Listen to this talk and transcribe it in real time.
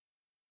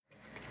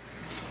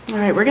All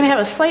right, we're going to have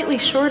a slightly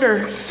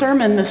shorter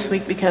sermon this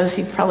week because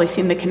you've probably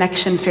seen the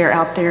Connection Fair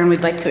out there, and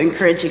we'd like to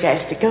encourage you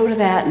guys to go to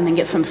that and then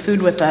get some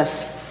food with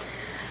us.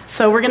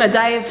 So we're going to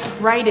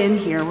dive right in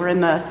here. We're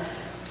in the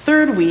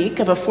third week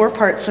of a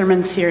 4-part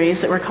sermon series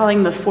that we're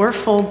calling The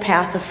Fourfold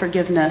Path of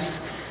Forgiveness,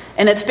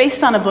 and it's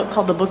based on a book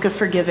called The Book of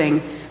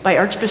Forgiving by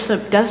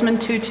Archbishop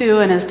Desmond Tutu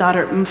and his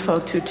daughter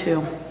Mfo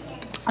Tutu.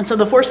 And so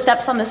the 4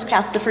 steps on this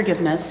path to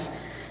forgiveness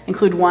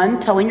include 1,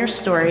 telling your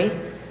story.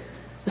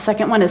 The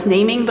second one is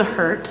naming the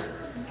hurt.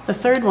 The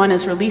third one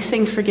is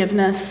releasing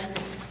forgiveness.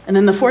 And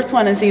then the fourth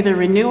one is either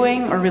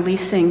renewing or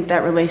releasing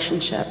that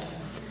relationship.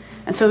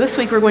 And so this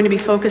week we're going to be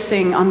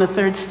focusing on the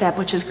third step,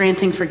 which is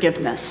granting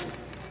forgiveness.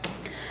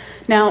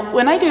 Now,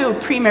 when I do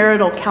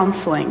premarital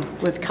counseling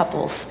with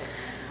couples,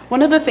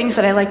 one of the things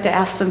that I like to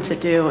ask them to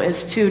do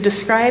is to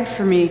describe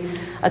for me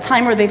a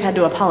time where they've had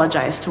to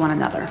apologize to one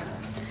another.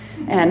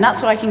 And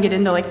not so I can get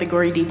into like the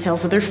gory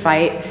details of their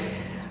fight,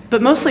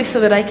 but mostly so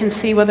that I can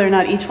see whether or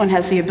not each one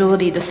has the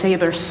ability to say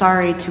they're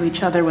sorry to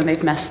each other when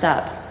they've messed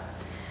up.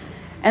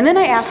 And then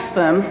I ask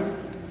them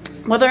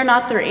whether or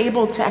not they're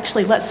able to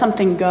actually let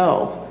something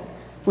go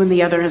when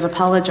the other has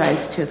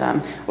apologized to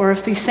them, or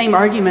if these same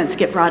arguments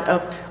get brought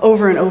up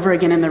over and over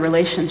again in the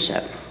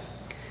relationship.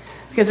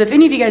 Because if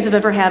any of you guys have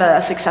ever had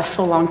a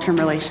successful long-term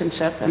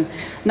relationship, and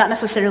not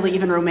necessarily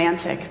even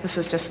romantic, this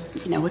is just,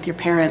 with your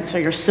parents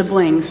or your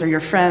siblings or your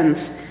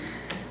friends,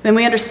 then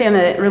we understand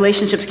that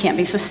relationships can't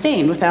be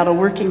sustained without a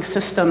working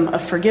system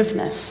of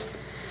forgiveness.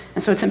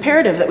 And so it's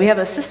imperative that we have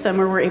a system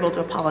where we're able to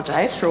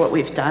apologize for what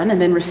we've done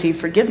and then receive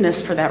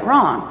forgiveness for that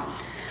wrong.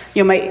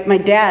 My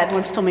dad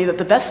once told me that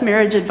the best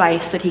marriage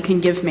advice that he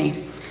can give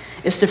me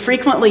is to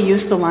frequently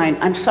use the line,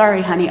 "I'm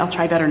sorry, honey, I'll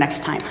try better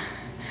next time."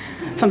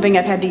 Something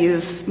I've had to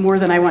use more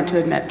than I want to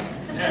admit.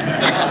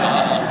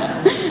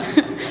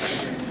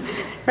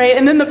 Right?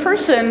 And then the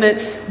person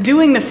that's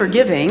doing the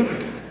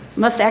forgiving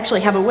must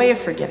actually have a way of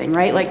forgiving,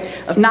 right? Like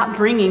of not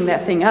bringing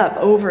that thing up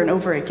over and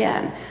over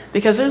again.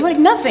 Because there's like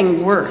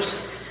nothing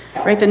worse,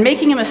 right, than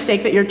making a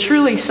mistake that you're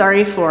truly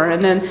sorry for,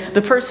 and then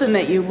the person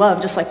that you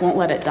love just won't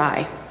let it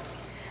die.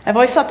 I've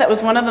always thought that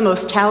was one of the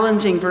most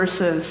challenging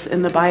verses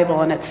in the Bible,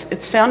 and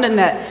it's found in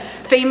that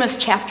famous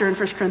chapter in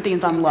 1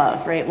 Corinthians on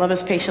love, right? Love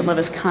is patient, love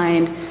is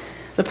kind.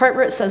 The part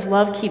where it says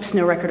love keeps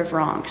no record of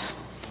wrongs.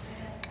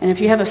 And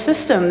if you have a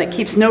system that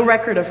keeps no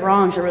record of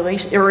wrongs, or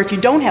if you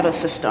don't have a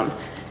system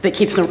that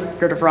keeps no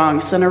record of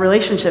wrongs, then a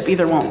relationship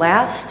either won't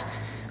last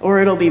or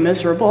it'll be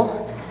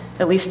miserable,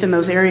 at least in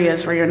those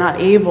areas where you're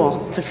not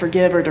able to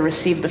forgive or to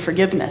receive the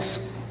forgiveness.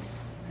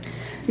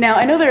 Now,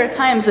 I know there are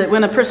times that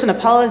when a person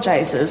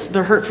apologizes,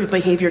 their hurtful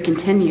behavior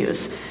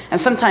continues.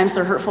 And sometimes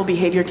their hurtful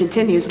behavior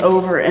continues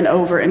over and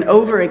over and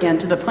over again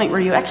to the point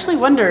where you actually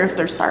wonder if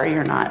they're sorry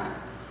or not.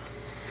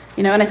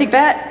 And I think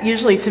that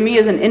usually to me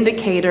is an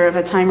indicator of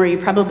a time where you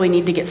probably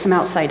need to get some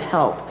outside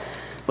help,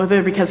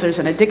 whether because there's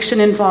an addiction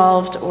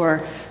involved,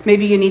 or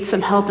maybe you need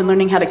some help in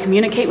learning how to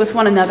communicate with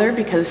one another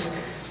because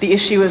the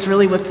issue is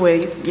really with the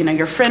way,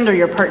 your friend or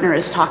your partner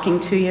is talking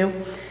to you.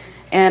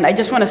 And I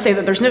just want to say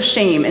that there's no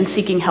shame in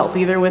seeking help,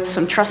 either with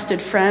some trusted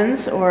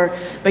friends or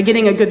by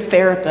getting a good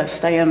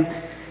therapist. I am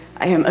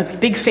a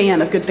big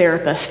fan of good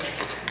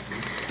therapists.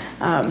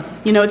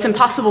 It's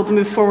impossible to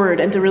move forward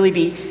and to really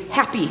be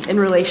happy in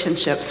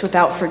relationships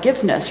without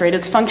forgiveness, right?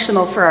 It's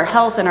functional for our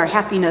health and our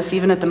happiness,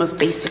 even at the most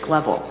basic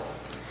level.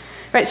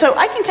 Right, so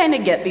I can kind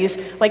of get these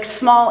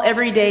small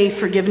everyday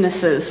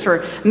forgivenesses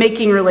for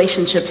making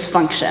relationships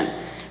function.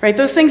 Right,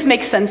 those things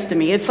make sense to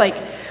me. It's like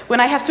when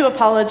I have to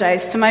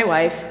apologize to my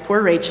wife,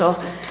 poor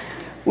Rachel,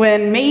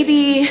 when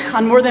maybe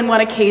on more than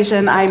one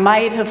occasion I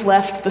might have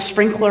left the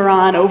sprinkler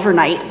on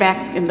overnight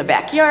back in the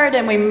backyard,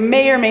 and we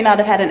may or may not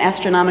have had an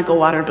astronomical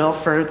water bill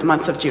for the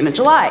months of June and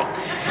July.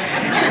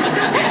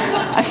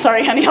 I'm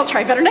sorry, honey, I'll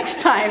try better next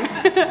time.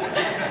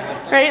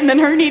 Right, and then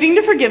her needing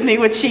to forgive me,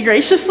 which she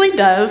graciously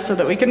does so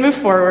that we can move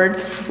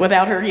forward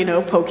without her,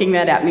 poking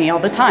that at me all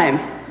the time.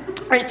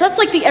 Right, so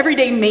that's the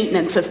everyday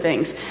maintenance of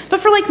things.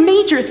 But for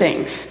major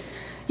things,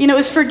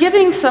 is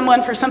forgiving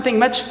someone for something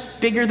much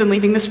bigger than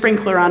leaving the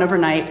sprinkler on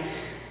overnight,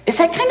 is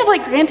that kind of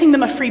like granting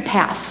them a free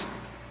pass.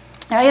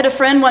 I had a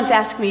friend once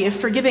ask me if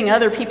forgiving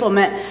other people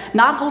meant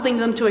not holding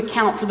them to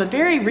account for the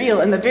very real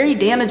and the very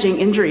damaging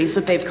injuries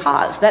that they've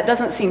caused. That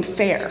doesn't seem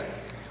fair.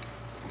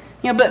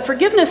 But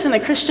forgiveness in the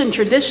Christian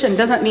tradition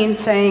doesn't mean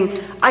saying,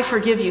 I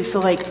forgive you, so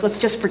let's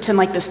just pretend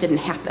like this didn't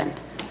happen.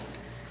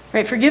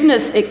 Right?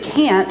 Forgiveness, it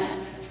can't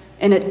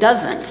and it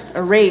doesn't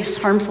erase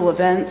harmful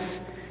events.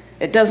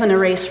 It doesn't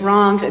erase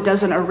wrongs. It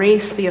doesn't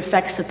erase the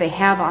effects that they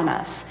have on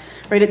us.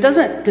 Right? It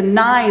doesn't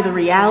deny the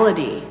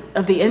reality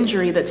of the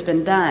injury that's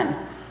been done.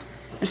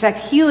 In fact,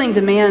 healing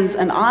demands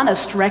an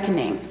honest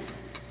reckoning.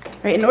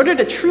 Right? In order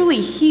to truly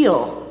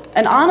heal,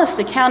 an honest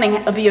accounting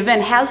of the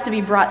event has to be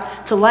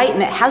brought to light,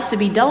 and it has to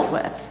be dealt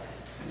with.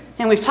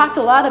 And we've talked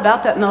a lot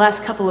about that in the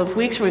last couple of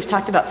weeks, where we've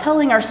talked about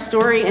telling our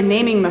story and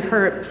naming the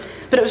hurt.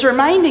 But it was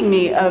reminding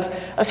me of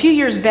a few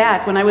years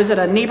back when I was at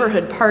a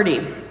neighborhood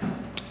party.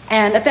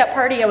 And at that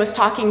party, I was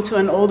talking to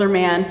an older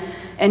man,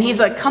 and he's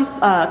a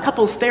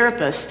couples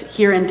therapist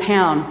here in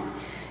town.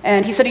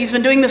 And he said he's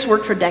been doing this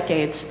work for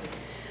decades.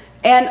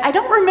 And I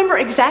don't remember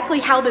exactly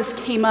how this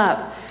came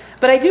up,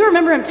 but I do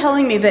remember him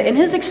telling me that in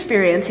his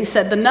experience, he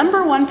said the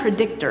number one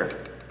predictor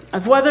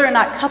of whether or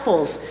not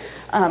couples,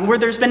 where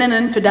there's been an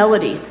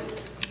infidelity,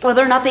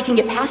 whether or not they can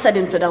get past that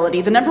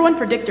infidelity, the number one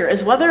predictor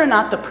is whether or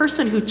not the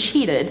person who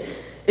cheated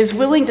is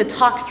willing to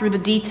talk through the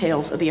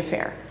details of the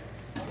affair.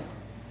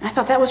 I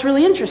thought that was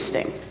really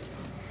interesting.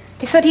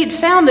 He said he'd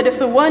found that if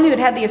the one who had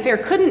had the affair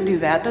couldn't do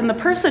that, then the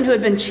person who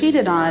had been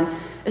cheated on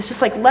is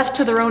just like left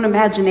to their own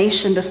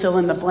imagination to fill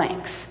in the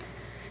blanks.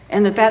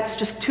 And that's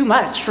just too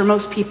much for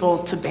most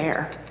people to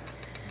bear.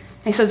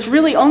 And he said it's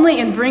really only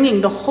in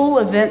bringing the whole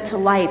event to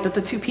light that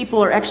the two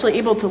people are actually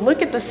able to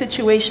look at the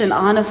situation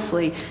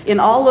honestly in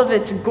all of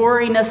its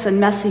goriness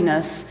and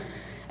messiness,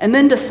 and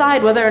then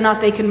decide whether or not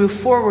they can move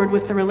forward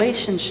with the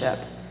relationship.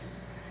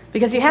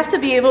 Because you have to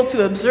be able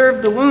to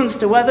observe the wounds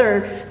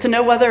to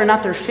know whether or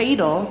not they're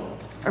fatal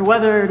or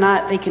whether or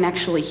not they can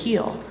actually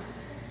heal.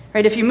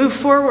 Right? If you move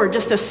forward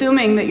just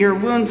assuming that your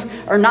wounds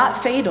are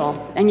not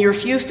fatal and you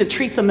refuse to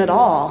treat them at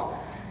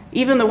all,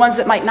 even the ones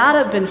that might not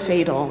have been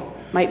fatal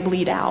might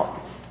bleed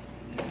out.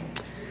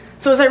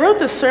 So as I wrote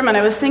this sermon,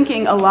 I was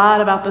thinking a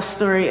lot about the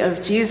story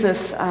of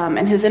Jesus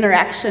and his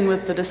interaction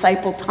with the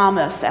disciple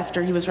Thomas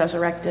after he was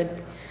resurrected.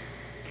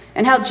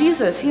 And how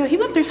Jesus, he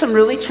went through some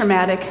really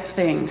traumatic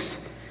things.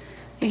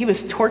 He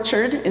was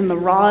tortured in the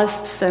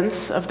rawest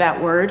sense of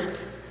that word.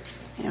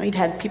 He'd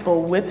had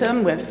people whip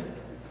him with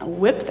a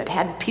whip that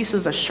had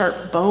pieces of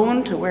sharp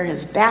bone to where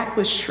his back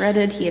was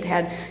shredded. He had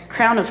had a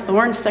crown of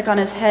thorns stuck on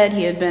his head.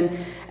 He had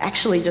been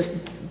actually just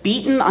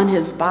beaten on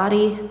his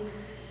body.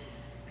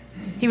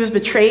 He was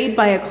betrayed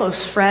by a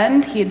close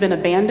friend. He had been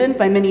abandoned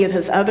by many of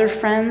his other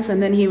friends,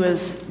 and then he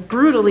was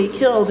brutally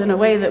killed in a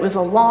way that was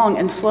a long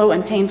and slow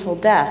and painful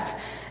death.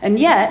 And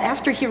yet,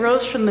 after he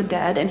rose from the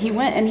dead and he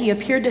went and he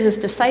appeared to his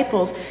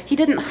disciples, he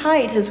didn't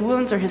hide his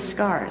wounds or his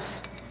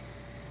scars.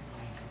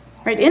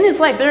 Right? In his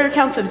life, there are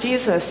accounts of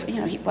Jesus, he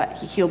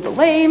healed the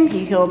lame,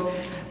 he healed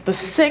the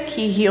sick,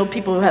 he healed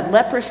people who had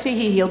leprosy,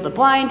 he healed the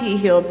blind, he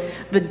healed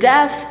the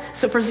deaf.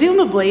 So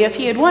presumably, if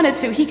he had wanted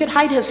to, he could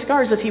hide his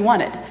scars if he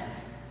wanted.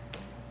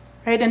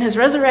 Right? In his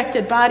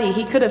resurrected body,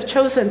 he could have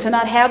chosen to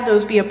not have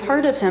those be a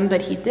part of him,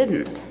 but he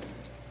didn't.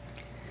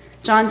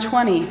 John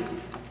 20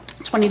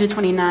 to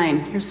 29,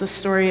 here's the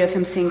story of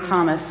him seeing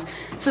Thomas.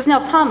 It says, "Now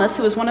Thomas,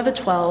 who was one of the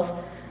 12,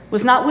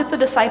 was not with the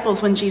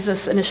disciples when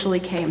Jesus initially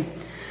came.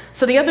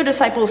 So the other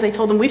disciples, they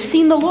told him, 'We've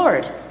seen the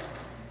Lord.'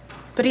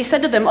 But he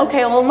said to them,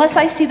 'Okay, well, unless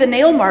I see the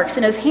nail marks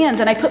in his hands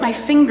and I put my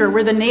finger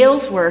where the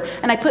nails were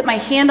and I put my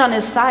hand on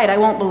his side, I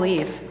won't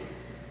believe.'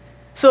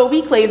 So a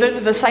week later, the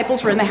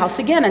disciples were in the house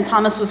again and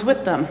Thomas was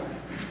with them.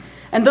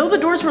 And though the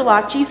doors were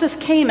locked, Jesus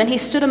came and he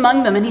stood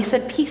among them and he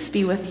said, 'Peace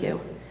be with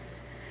you.'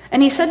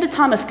 And he said to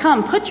Thomas,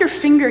 'Come, put your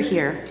finger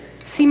here.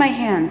 See my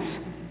hands.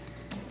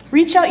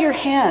 Reach out your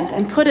hand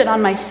and put it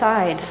on my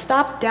side.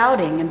 Stop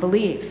doubting and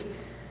believe.'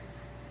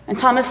 And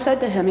Thomas said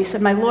to him, he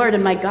said, 'My Lord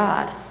and my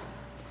God.'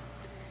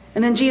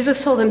 And then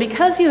Jesus told him,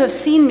 'Because you have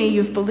seen me,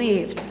 you've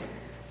believed.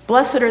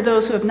 Blessed are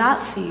those who have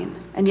not seen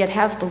and yet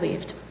have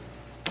believed.'"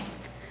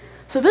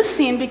 So this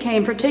scene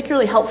became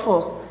particularly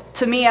helpful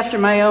to me after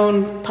my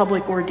own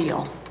public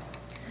ordeal,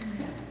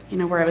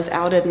 where I was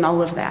outed and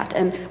all of that.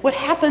 And what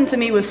happened to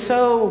me was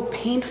so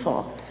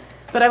painful.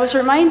 But I was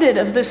reminded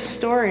of this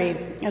story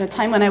at a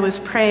time when I was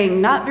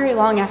praying, not very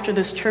long after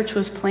this church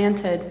was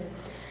planted.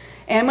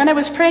 And when I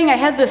was praying, I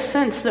had this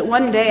sense that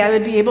one day I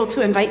would be able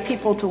to invite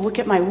people to look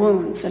at my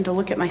wounds and to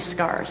look at my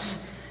scars.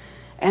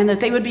 And that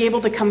they would be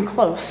able to come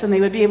close and they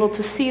would be able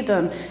to see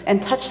them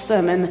and touch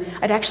them. And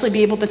I'd actually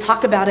be able to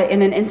talk about it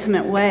in an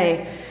intimate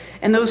way.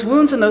 And those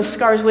wounds and those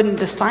scars wouldn't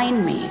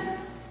define me.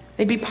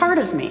 They'd be part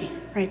of me,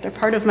 right? They're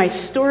part of my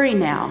story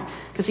now.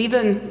 Because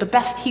even the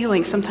best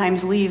healing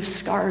sometimes leaves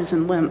scars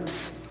and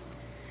limps.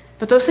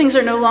 But those things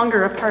are no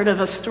longer a part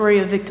of a story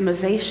of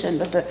victimization,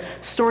 but the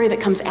story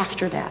that comes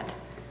after that.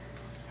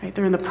 Right?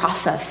 They're in the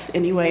process,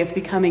 anyway, of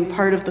becoming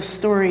part of the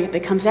story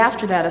that comes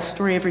after that, a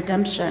story of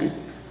redemption.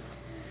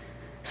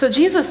 So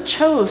Jesus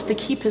chose to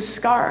keep his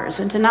scars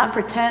and to not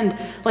pretend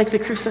like the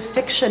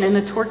crucifixion and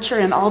the torture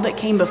and all that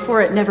came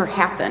before it never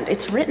happened.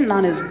 It's written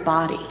on his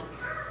body.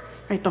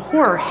 Right? The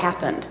horror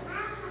happened.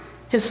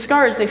 His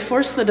scars, they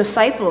forced the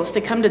disciples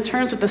to come to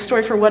terms with the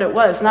story for what it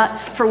was,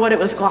 not for what it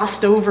was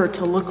glossed over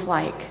to look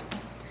like.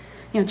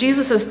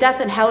 Jesus' death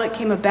and how it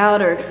came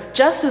about are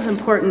just as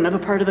important of a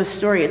part of the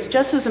story. It's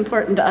just as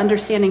important to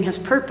understanding his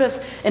purpose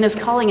and his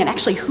calling and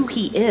actually who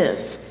he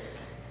is,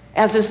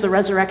 as is the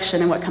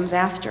resurrection and what comes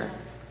after.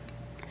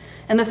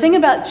 And the thing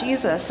about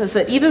Jesus is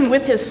that even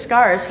with his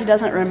scars, he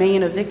doesn't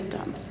remain a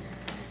victim.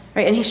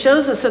 Right? And he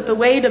shows us that the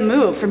way to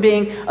move from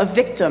being a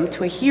victim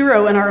to a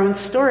hero in our own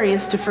story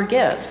is to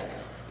forgive.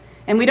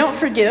 And we don't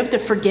forgive to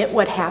forget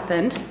what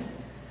happened,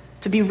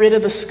 to be rid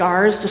of the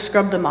scars, to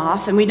scrub them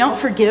off. And we don't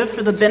forgive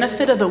for the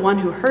benefit of the one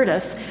who hurt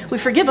us. We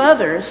forgive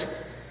others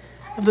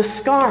of the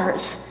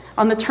scars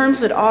on the terms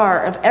that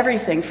are of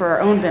everything for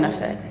our own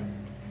benefit.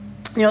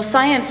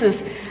 Science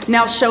is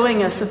now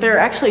showing us that there are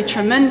actually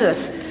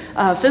tremendous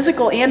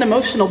physical and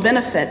emotional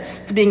benefits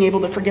to being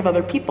able to forgive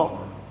other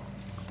people.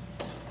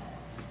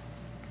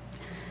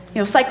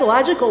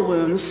 Psychological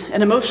wounds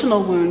and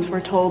emotional wounds, we're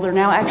told, are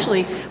now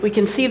actually, we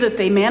can see that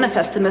they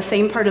manifest in the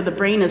same part of the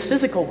brain as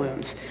physical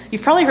wounds.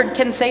 You've probably heard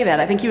Ken say that.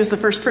 I think he was the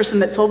first person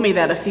that told me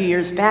that a few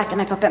years back,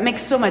 and I thought that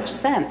makes so much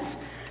sense.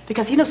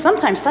 Because,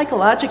 sometimes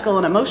psychological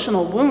and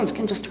emotional wounds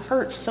can just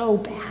hurt so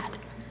bad.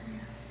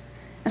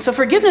 And so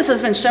forgiveness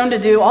has been shown to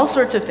do all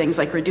sorts of things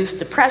like reduce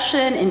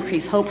depression,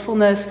 increase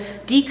hopefulness,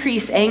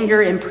 decrease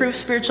anger, improve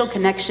spiritual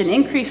connection,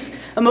 increase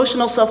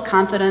emotional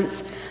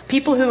self-confidence.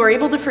 People who are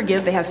able to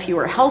forgive, they have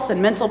fewer health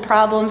and mental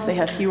problems, they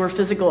have fewer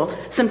physical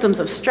symptoms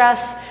of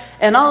stress,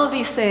 and all of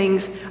these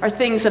things are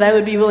things that I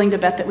would be willing to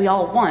bet that we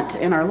all want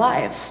in our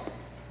lives.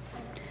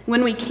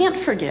 When we can't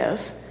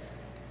forgive,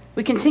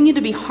 we continue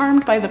to be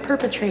harmed by the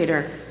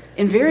perpetrator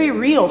in very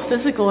real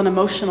physical and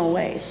emotional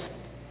ways.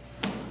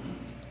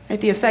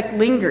 Right? The effect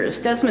lingers.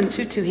 Desmond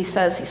Tutu, he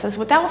says,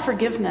 without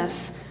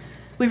forgiveness,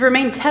 we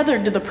remain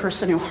tethered to the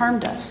person who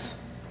harmed us.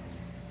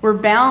 We're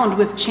bound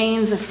with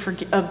chains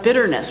of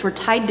bitterness. We're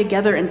tied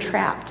together and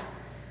trapped.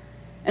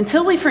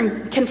 Until we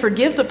can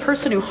forgive the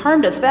person who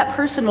harmed us, that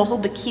person will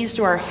hold the keys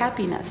to our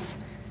happiness.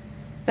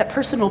 That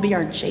person will be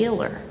our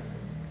jailer.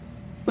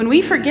 When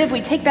we forgive, we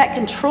take back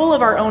control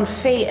of our own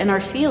fate and our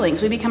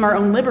feelings. We become our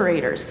own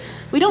liberators.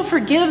 We don't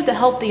forgive to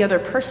help the other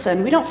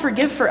person. We don't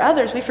forgive for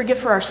others. We forgive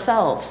for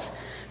ourselves.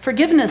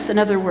 Forgiveness, in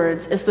other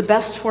words, is the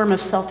best form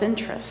of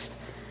self-interest.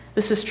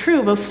 This is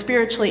true both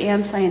spiritually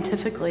and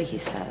scientifically, he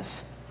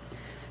says.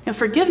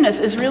 Forgiveness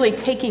is really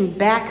taking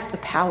back the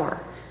power.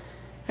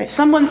 Right?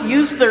 Someone's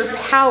used their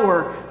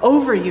power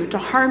over you to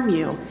harm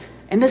you,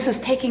 and this is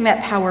taking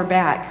that power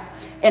back.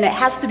 And it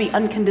has to be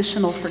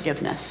unconditional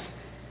forgiveness.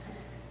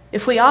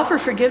 If we offer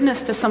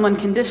forgiveness to someone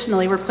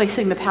conditionally, we're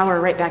placing the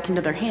power right back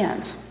into their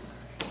hands.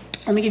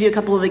 Let me give you a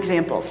couple of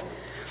examples.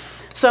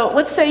 So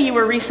let's say you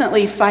were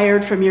recently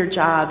fired from your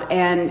job,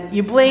 and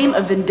you blame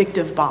a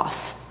vindictive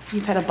boss.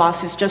 You've had a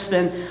boss who's just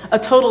been a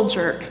total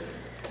jerk.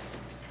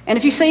 And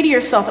if you say to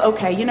yourself,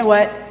 okay, you know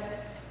what?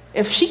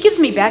 If she gives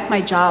me back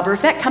my job, or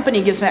if that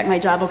company gives back my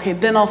job, okay,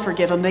 then I'll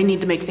forgive them. They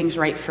need to make things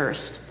right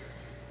first.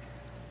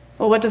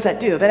 Well, what does that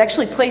do? That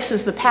actually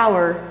places the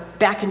power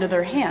back into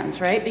their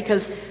hands, right?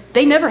 Because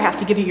they never have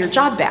to give you your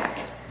job back.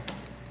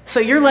 So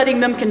you're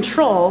letting them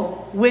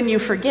control when you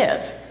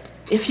forgive.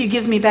 If you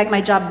give me back my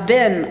job,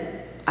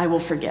 then I will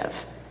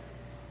forgive.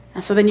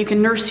 And so then you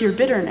can nurse your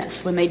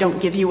bitterness when they don't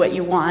give you what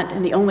you want,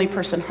 and the only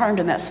person harmed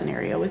in that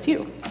scenario is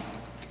you.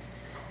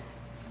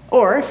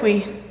 Or if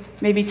we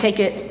maybe take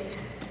it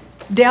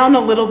down a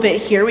little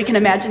bit here, we can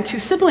imagine two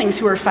siblings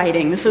who are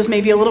fighting. This is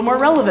maybe a little more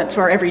relevant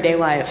to our everyday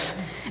lives.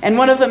 And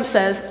one of them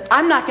says,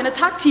 I'm not going to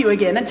talk to you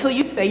again until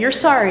you say you're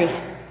sorry.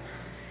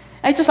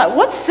 I just thought,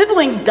 what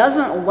sibling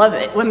doesn't love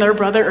it when their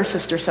brother or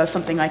sister says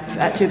something like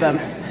that to them?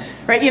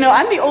 Right?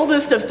 I'm the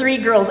oldest of 3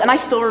 girls, and I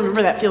still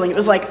remember that feeling. It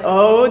was like,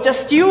 oh,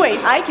 just you wait.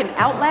 I can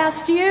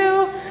outlast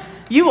you.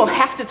 You will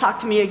have to talk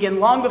to me again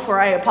long before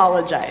I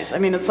apologize. I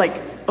mean, it's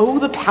like, oh,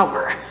 the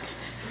power.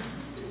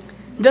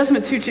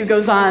 Desmond Tutu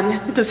goes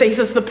on to say, he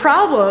says, the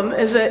problem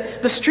is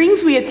that the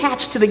strings we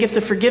attach to the gift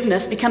of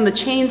forgiveness become the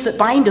chains that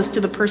bind us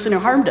to the person who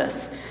harmed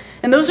us.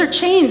 And those are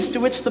chains to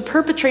which the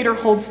perpetrator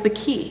holds the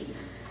key.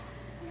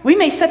 We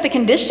may set the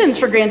conditions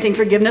for granting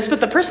forgiveness,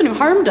 but the person who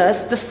harmed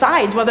us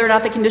decides whether or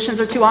not the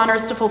conditions are too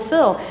onerous to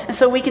fulfill. And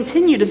so we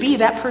continue to be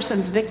that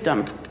person's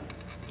victim.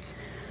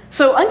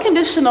 So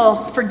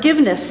unconditional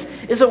forgiveness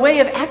is a way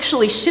of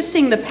actually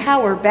shifting the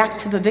power back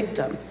to the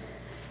victim.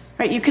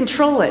 Right? You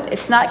control it.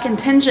 It's not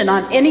contingent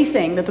on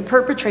anything that the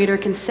perpetrator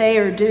can say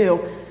or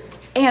do,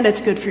 and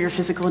it's good for your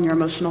physical and your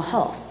emotional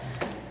health.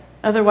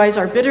 Otherwise,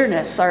 our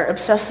bitterness, our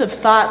obsessive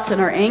thoughts, and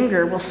our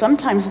anger will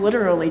sometimes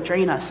literally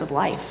drain us of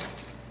life.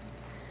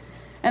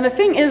 And the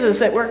thing is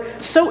that we're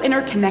so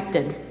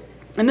interconnected.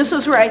 And this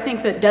is where I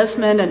think that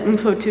Desmond and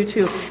Mpho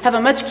Tutu have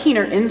a much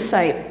keener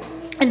insight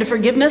into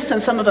forgiveness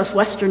than some of us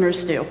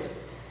Westerners do.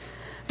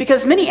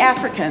 Because many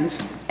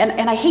Africans,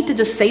 and I hate to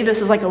just say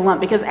this as like a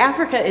lump, because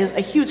Africa is a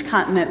huge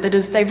continent that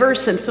is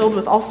diverse and filled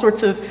with all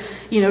sorts of,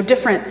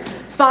 different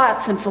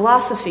thoughts and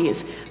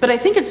philosophies. But I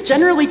think it's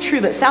generally true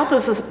that south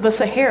of the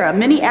Sahara,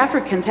 many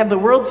Africans have the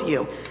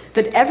worldview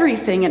that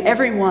everything and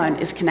everyone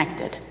is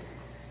connected.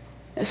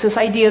 It's this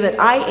idea that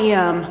I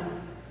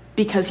am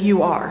because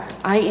you are.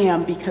 I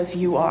am because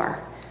you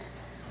are.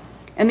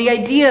 And the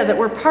idea that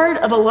we're part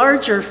of a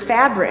larger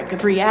fabric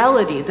of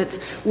reality that's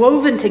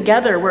woven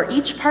together where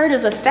each part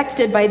is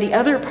affected by the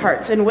other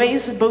parts in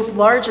ways both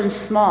large and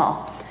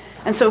small.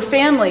 And so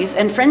families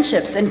and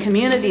friendships and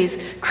communities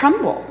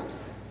crumble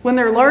when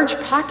there are large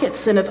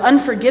pockets of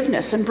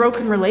unforgiveness and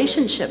broken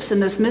relationships in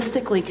this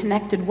mystically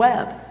connected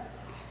web.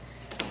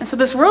 And so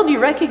this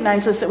worldview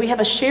recognizes that we have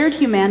a shared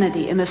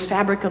humanity in this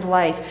fabric of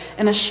life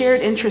and a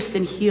shared interest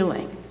in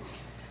healing.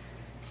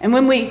 And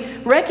when we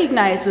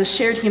recognize this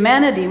shared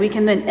humanity, we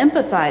can then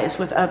empathize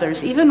with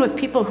others, even with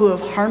people who have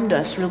harmed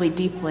us really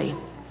deeply.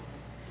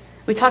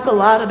 We talk a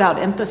lot about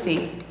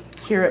empathy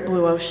here at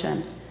Blue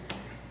Ocean.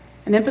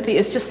 And empathy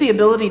is just the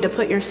ability to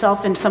put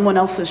yourself in someone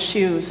else's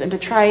shoes and to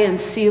try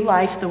and see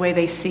life the way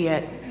they see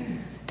it,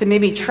 to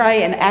maybe try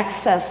and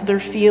access their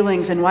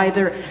feelings and why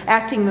they're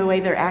acting the way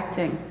they're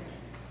acting.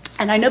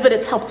 And I know that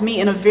it's helped me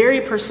in a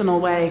very personal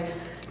way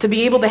to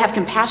be able to have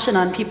compassion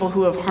on people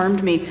who have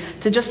harmed me,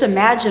 to just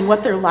imagine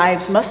what their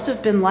lives must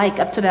have been like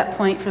up to that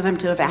point for them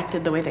to have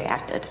acted the way they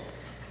acted.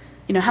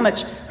 You know, how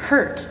much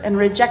hurt and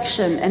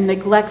rejection and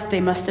neglect they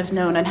must have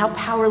known, and how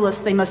powerless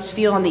they must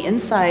feel on the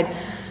inside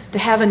to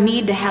have a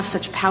need to have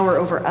such power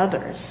over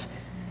others.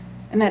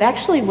 And that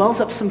actually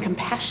wells up some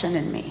compassion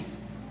in me.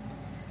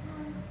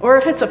 Or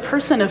if it's a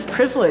person of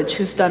privilege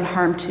who's done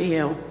harm to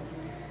you,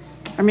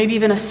 or maybe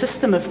even a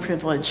system of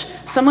privilege,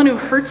 someone who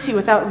hurts you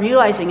without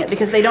realizing it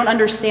because they don't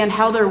understand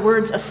how their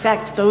words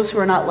affect those who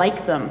are not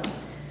like them.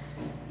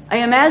 I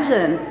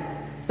imagine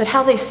that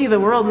how they see the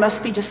world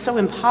must be just so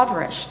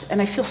impoverished,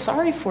 and I feel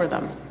sorry for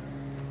them.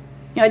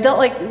 You know, I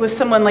dealt with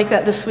someone like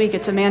that this week.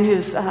 It's a man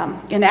who's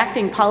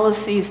enacting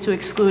policies to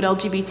exclude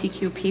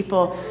LGBTQ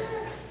people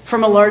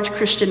from a large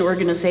Christian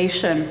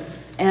organization.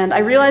 And I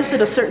realized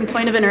at a certain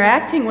point of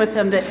interacting with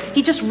him that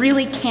he just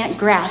really can't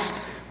grasp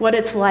what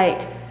it's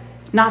like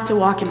not to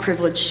walk in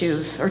privileged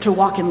shoes or to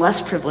walk in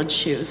less privileged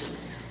shoes.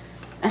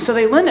 And so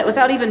they limit,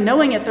 without even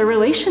knowing it, their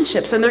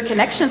relationships and their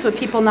connections with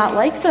people not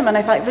like them. And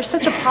I thought, there's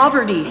such a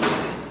poverty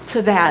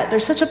to that.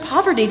 There's such a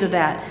poverty to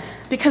that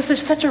because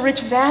there's such a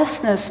rich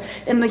vastness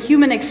in the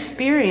human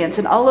experience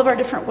and all of our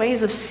different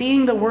ways of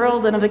seeing the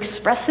world and of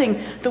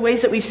expressing the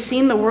ways that we've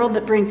seen the world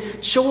that bring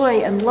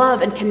joy and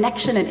love and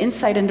connection and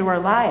insight into our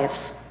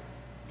lives.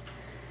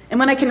 And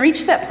when I can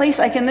reach that place,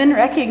 I can then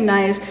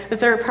recognize that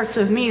there are parts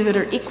of me that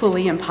are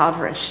equally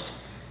impoverished.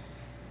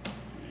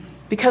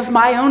 Because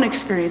my own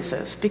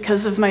experiences,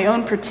 because of my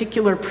own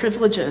particular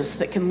privileges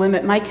that can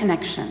limit my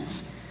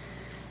connections.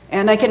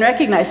 And I can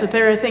recognize that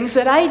there are things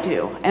that I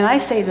do and I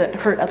say that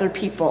hurt other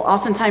people,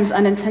 oftentimes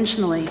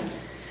unintentionally.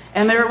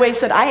 And there are ways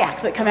that I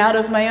act that come out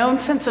of my own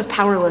sense of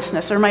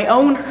powerlessness or my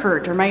own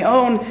hurt or my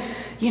own,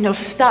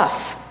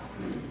 stuff.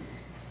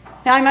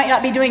 Now, I might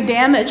not be doing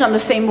damage on the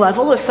same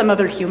level as some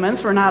other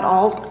humans. We're not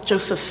all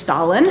Joseph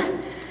Stalin.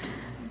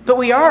 But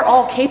we are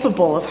all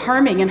capable of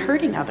harming and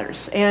hurting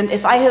others. And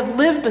if I had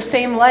lived the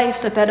same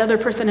life that other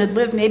person had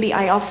lived, maybe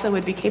I also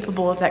would be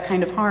capable of that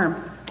kind of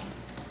harm.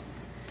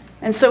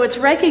 And so it's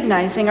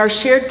recognizing our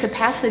shared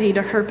capacity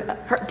to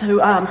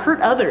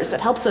hurt others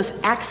that helps us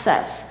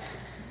access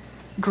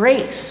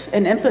grace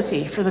and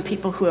empathy for the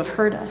people who have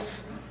hurt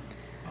us.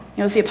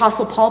 As the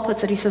Apostle Paul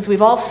puts it, he says,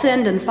 we've all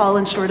sinned and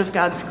fallen short of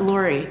God's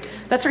glory.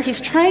 That's where he's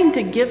trying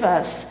to give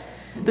us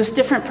this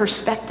different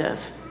perspective.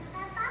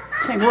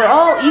 Saying we're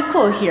all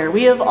equal here.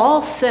 We have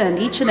all sinned,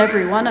 each and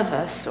every one of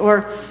us.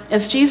 Or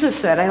as Jesus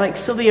said,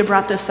 Sylvia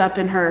brought this up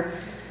in her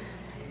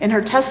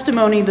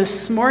testimony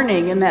this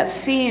morning, in that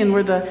scene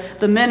where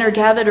the men are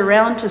gathered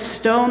around to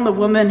stone the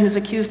woman who's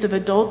accused of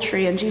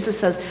adultery. And Jesus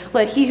says,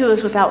 let he who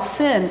is without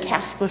sin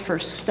cast the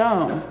first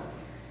stone.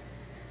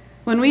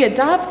 When we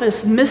adopt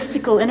this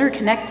mystical,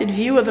 interconnected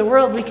view of the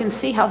world, we can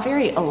see how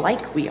very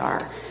alike we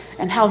are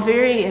and how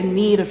very in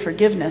need of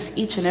forgiveness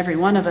each and every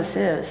one of us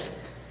is.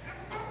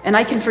 And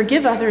I can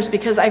forgive others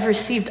because I've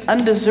received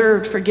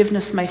undeserved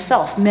forgiveness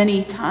myself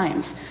many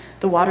times,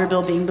 the water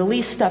bill being the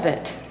least of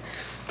it.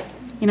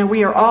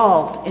 We are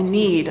all in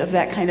need of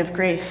that kind of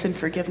grace and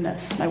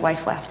forgiveness. My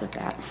wife laughed at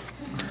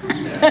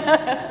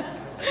that.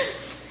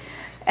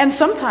 And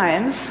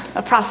sometimes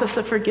a process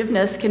of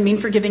forgiveness can mean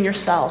forgiving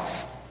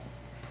yourself.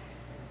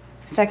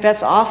 In fact, that's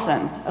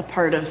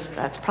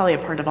probably a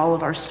part of all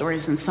of our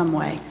stories in some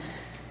way.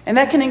 And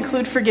that can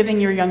include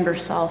forgiving your younger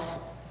self.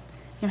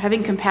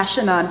 Having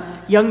compassion on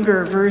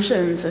younger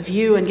versions of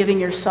you and giving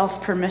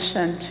yourself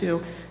permission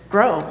to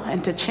grow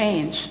and to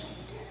change.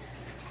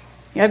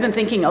 I've been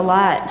thinking a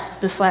lot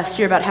this last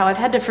year about how I've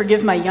had to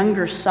forgive my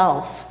younger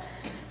self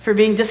for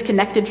being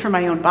disconnected from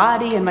my own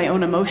body and my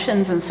own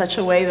emotions in such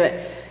a way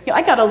that,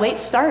 I got a late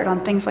start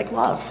on things like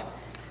love,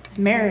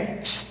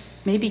 marriage,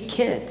 maybe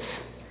kids.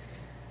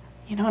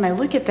 And I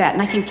look at that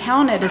and I can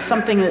count it as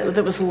something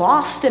that was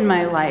lost in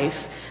my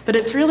life. But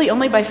it's really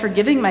only by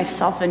forgiving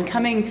myself and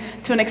coming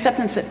to an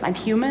acceptance that I'm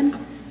human.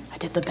 I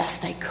did the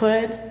best I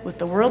could with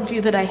the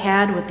worldview that I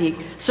had, with the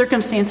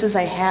circumstances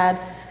I had,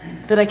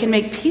 that I can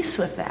make peace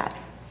with that.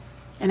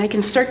 And I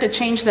can start to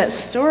change that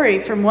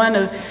story from one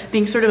of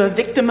being sort of a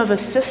victim of a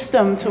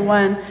system to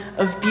one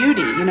of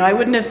beauty. I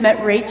wouldn't have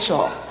met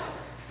Rachel.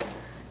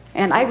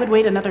 And I would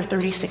wait another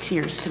 36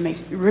 years to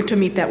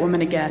meet that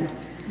woman again.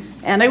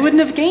 And I wouldn't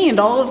have gained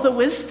all of the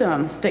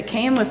wisdom that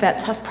came with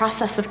that tough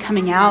process of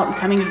coming out and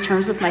coming to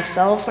terms with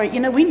myself. Right?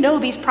 We know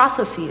these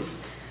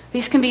processes.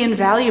 These can be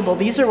invaluable.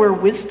 These are where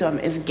wisdom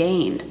is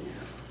gained.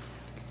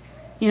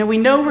 We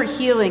know we're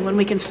healing when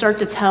we can start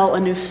to tell a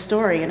new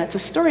story, and it's a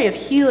story of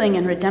healing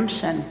and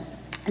redemption.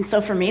 And so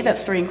for me, that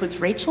story includes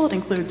Rachel. It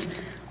includes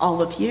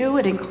all of you.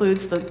 It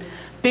includes the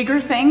bigger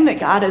thing that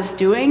God is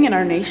doing in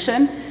our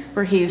nation,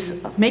 where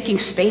he's making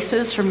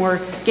spaces for more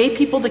gay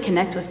people to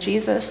connect with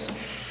Jesus.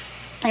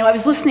 I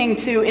was listening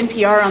to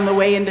NPR on the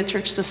way into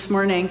church this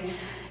morning,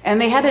 And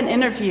they had an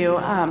interview,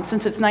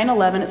 since it's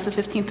 9/11, it's the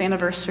 15th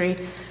anniversary.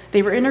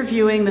 They were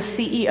interviewing the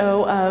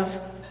CEO of,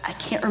 I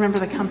can't remember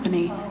the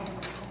company,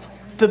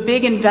 the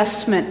big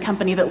investment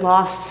company that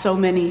lost so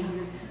many,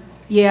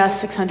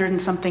 600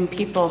 and something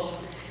people.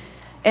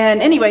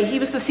 And anyway, he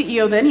was the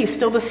CEO then, he's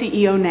still the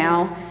CEO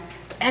now.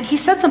 And he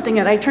said something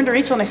that I turned to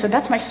Rachel and I said,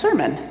 that's my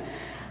sermon.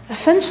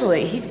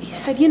 Essentially, he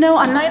said,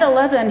 on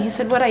 9/11, he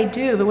said, what I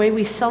do, the way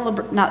we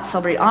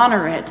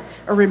honor it,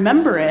 or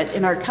remember it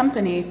in our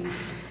company,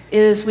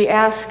 is we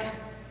ask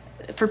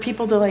for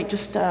people to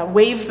just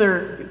waive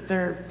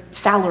their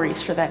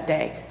salaries for that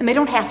day. And they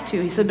don't have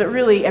to, he said, but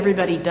really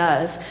everybody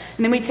does.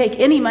 And then we take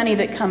any money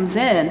that comes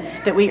in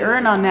that we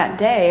earn on that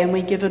day and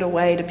we give it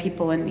away to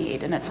people in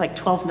need. And it's like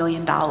 $12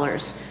 million.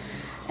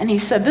 And he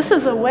said, this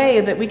is a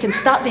way that we can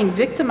stop being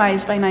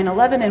victimized by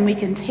 9/11 and we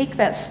can take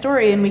that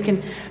story and we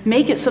can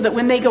make it so that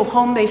when they go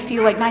home, they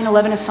feel like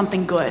 9/11 is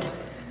something good,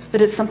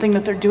 that it's something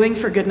that they're doing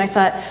for good. And I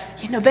thought,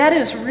 that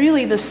is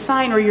really the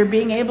sign where you're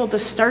being able to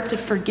start to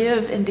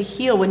forgive and to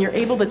heal, when you're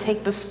able to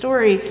take the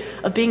story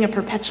of being a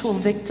perpetual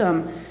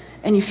victim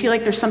and you feel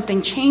like there's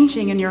something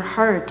changing in your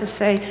heart to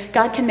say,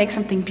 God can make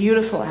something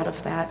beautiful out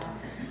of that.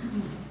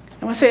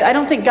 I want to say, I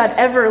don't think God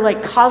ever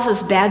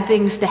causes bad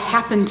things to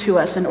happen to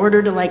us in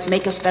order to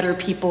make us better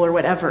people or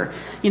whatever.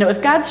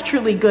 If God's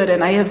truly good,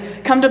 and I have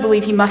come to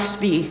believe he must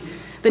be,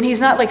 then he's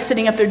not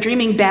sitting up there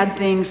dreaming bad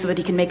things so that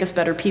he can make us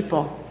better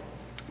people.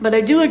 But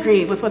I do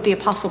agree with what the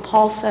Apostle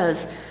Paul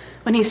says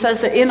when he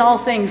says that in all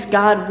things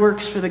God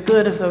works for the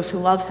good of those who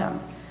love him.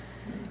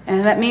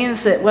 And that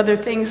means that whether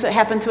things that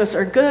happen to us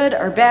are good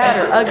or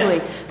bad or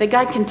ugly, that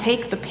God can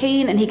take the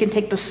pain and he can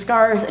take the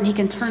scars and he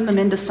can turn them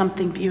into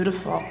something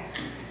beautiful.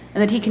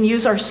 And that he can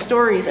use our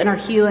stories and our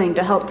healing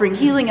to help bring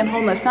healing and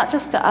wholeness, not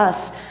just to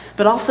us,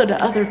 but also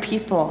to other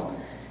people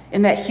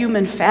in that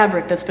human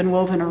fabric that's been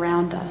woven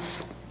around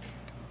us.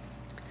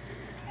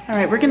 All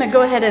right, we're going to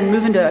go ahead and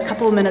move into a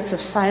couple of minutes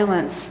of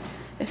silence.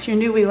 If you're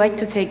new, we like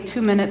to take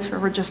 2 minutes where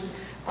we're just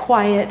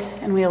quiet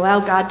and we allow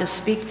God to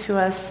speak to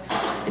us.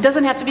 It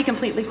doesn't have to be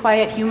completely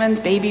quiet. Humans,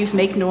 babies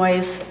make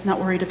noise.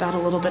 Not worried about a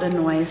little bit of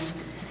noise.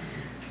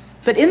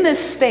 But in this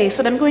space,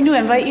 what I'm going to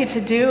invite you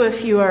to do,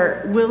 if you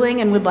are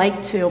willing and would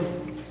like to,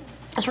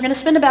 is we're going to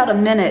spend about a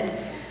minute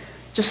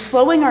just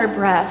slowing our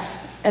breath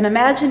and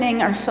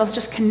imagining ourselves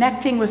just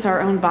connecting with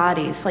our own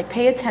bodies.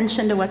 Pay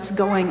attention to what's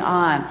going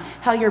on,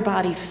 how your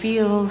body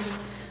feels,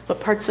 what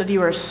parts of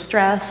you are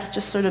stressed,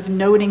 just sort of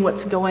noting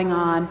what's going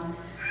on.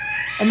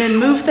 And then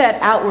move that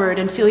outward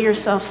and feel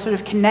yourself sort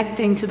of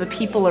connecting to the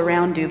people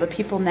around you, the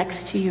people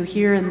next to you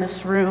here in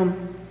this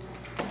room.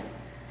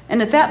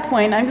 And at that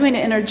point, I'm going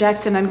to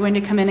interject and I'm going to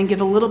come in and give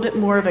a little bit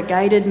more of a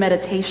guided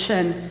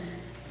meditation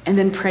and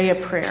then pray a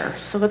prayer.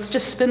 So let's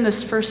just spend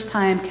this first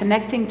time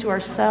connecting to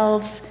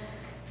ourselves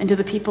and to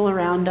the people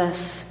around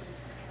us.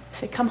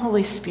 Say, come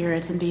Holy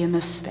Spirit and be in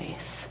this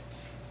space.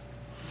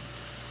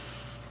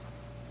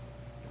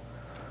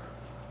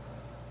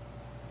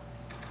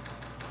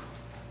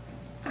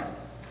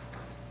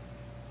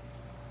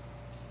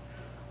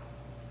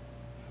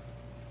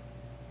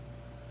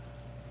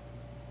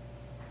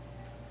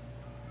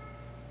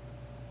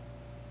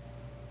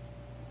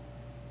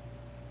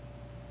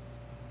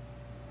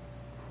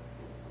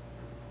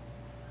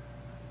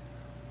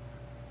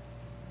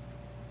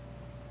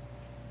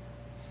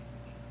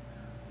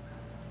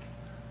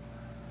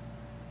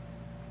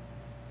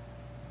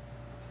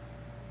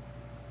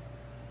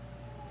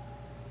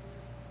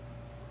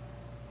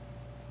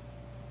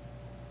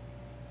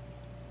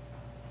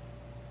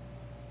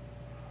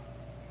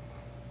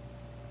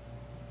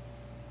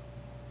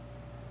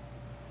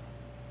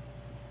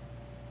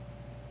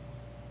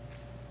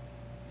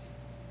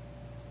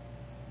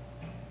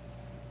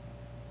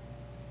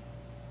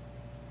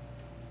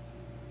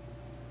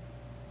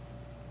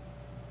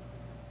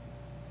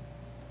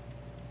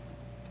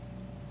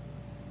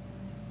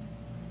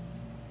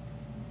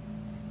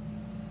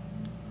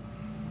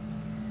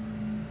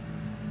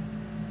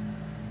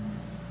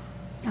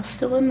 Now,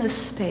 still in this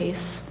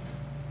space,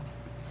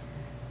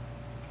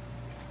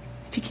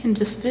 if you can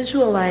just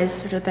visualize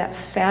sort of that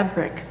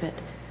fabric that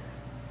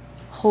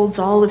holds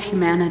all of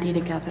humanity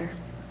together.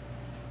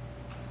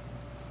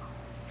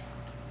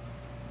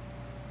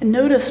 And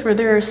notice where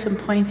there are some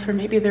points where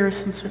maybe there are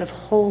some sort of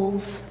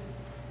holes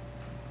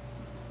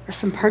or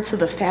some parts of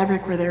the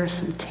fabric where there are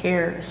some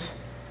tears.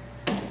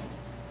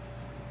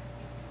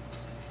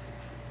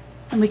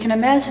 And we can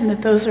imagine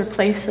that those are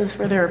places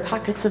where there are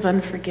pockets of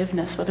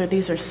unforgiveness, whether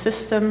these are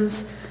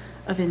systems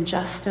of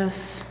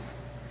injustice,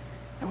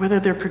 or whether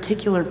they're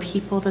particular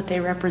people that they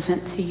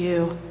represent to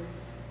you,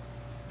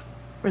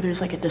 where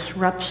there's a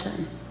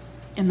disruption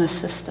in the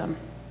system.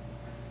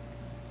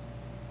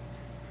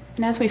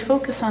 And as we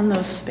focus on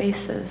those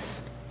spaces,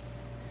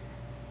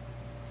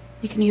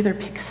 you can either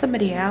pick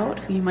somebody out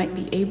who you might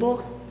be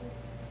able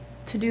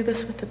to do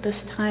this with at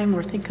this time,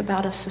 or think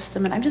about a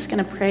system. And I'm just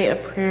going to pray a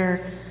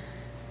prayer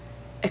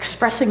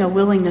expressing a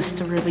willingness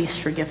to release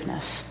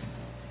forgiveness.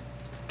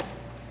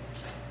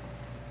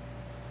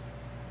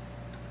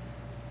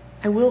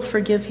 I will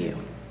forgive you.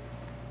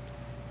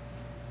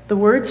 The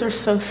words are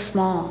so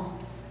small,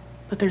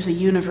 but there's a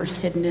universe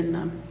hidden in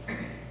them.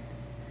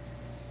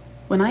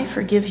 When I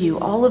forgive you,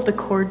 all of the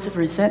cords of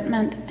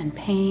resentment and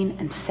pain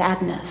and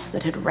sadness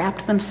that had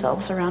wrapped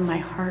themselves around my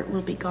heart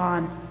will be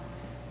gone.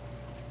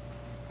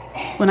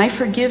 When I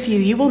forgive you,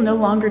 you will no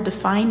longer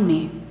define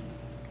me.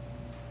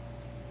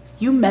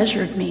 You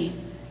measured me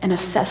and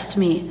assessed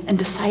me and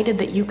decided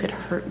that you could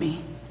hurt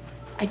me.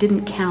 I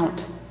didn't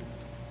count.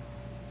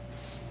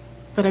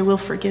 But I will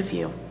forgive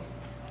you.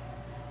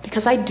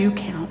 Because I do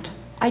count.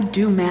 I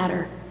do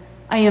matter.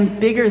 I am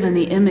bigger than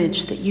the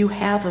image that you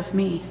have of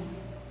me.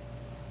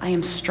 I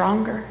am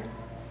stronger.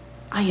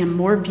 I am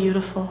more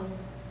beautiful.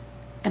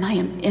 And I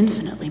am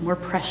infinitely more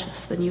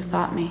precious than you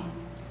thought me.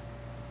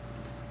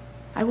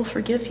 I will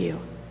forgive you.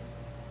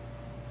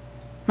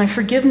 My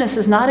forgiveness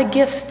is not a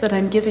gift that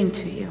I'm giving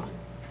to you.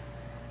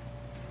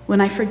 When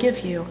I forgive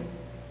you,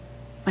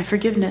 my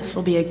forgiveness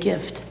will be a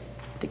gift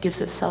that gives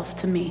itself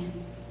to me.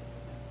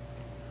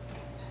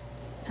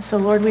 And so,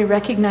 Lord, we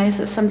recognize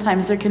that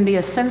sometimes there can be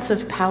a sense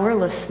of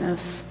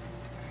powerlessness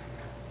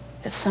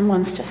if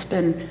someone's just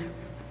been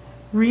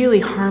really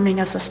harming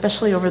us,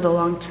 especially over the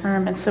long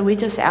term. And so we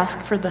just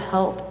ask for the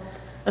help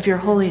of your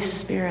Holy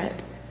Spirit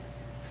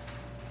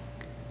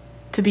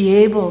to be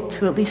able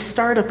to at least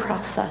start a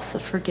process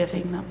of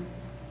forgiving them.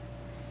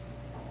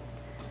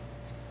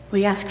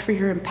 We ask for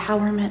your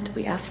empowerment.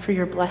 We ask for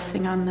your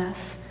blessing on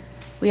this.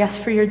 We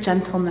ask for your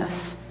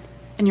gentleness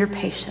and your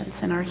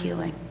patience in our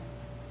healing.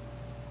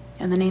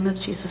 In the name of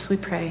Jesus we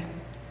pray.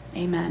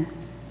 Amen.